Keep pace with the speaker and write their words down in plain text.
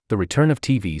The return of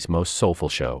TV's most soulful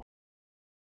show.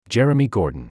 Jeremy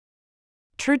Gordon.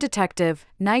 True detective,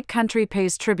 Night Country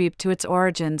pays tribute to its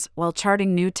origins while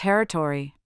charting new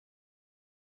territory.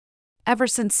 Ever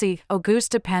since C.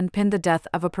 Auguste Dupin pinned the death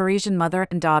of a Parisian mother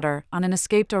and daughter on an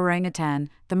escaped orangutan,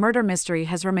 the murder mystery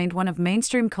has remained one of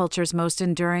mainstream culture's most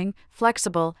enduring,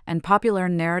 flexible, and popular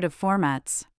narrative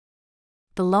formats.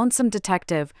 The lonesome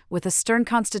detective, with a stern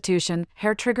constitution,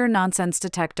 hair-trigger nonsense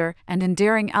detector, and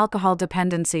endearing alcohol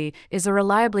dependency, is a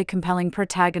reliably compelling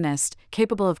protagonist,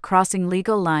 capable of crossing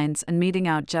legal lines and meting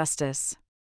out justice.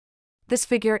 This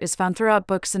figure is found throughout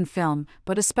books and film,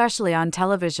 but especially on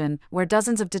television, where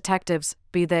dozens of detectives,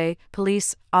 be they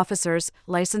police, officers,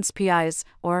 licensed PIs,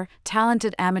 or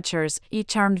talented amateurs, each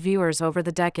charmed viewers over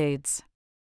the decades.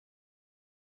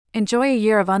 Enjoy a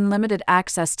year of unlimited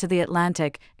access to The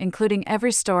Atlantic, including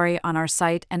every story on our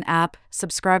site and app,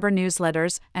 subscriber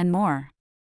newsletters, and more.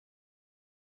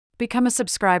 Become a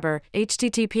subscriber,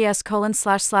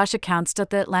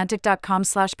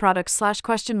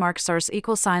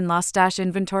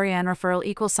 https://accounts.theatlantic.com/products/?/loss-inventory and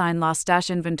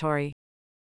referral=loss-inventory.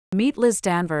 Meet Liz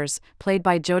Danvers, played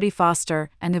by Jodie Foster,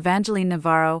 and Evangeline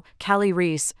Navarro, Callie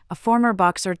Reese, a former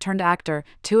boxer turned actor,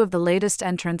 two of the latest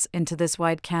entrants into this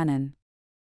wide canon.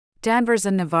 Danvers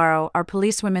and Navarro are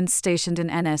policewomen stationed in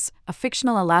Ennis, a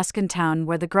fictional Alaskan town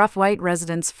where the gruff white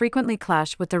residents frequently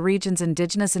clash with the region's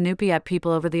indigenous Inupiat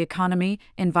people over the economy,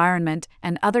 environment,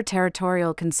 and other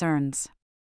territorial concerns.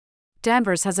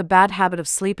 Danvers has a bad habit of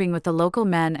sleeping with the local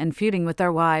men and feuding with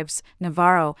their wives.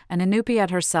 Navarro, an Inupiat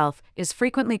herself, is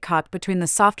frequently caught between the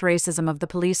soft racism of the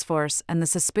police force and the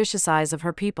suspicious eyes of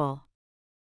her people.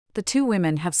 The two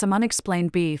women have some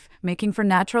unexplained beef, making for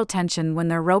natural tension when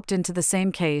they're roped into the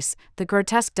same case, the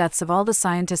grotesque deaths of all the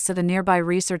scientists at a nearby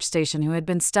research station who had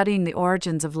been studying the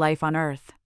origins of life on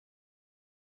Earth.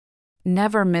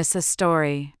 Never miss a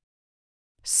story.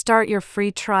 Start your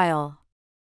free trial.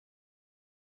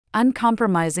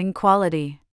 Uncompromising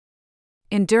quality.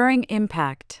 Enduring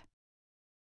impact.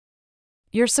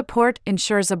 Your support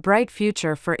ensures a bright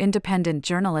future for independent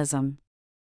journalism.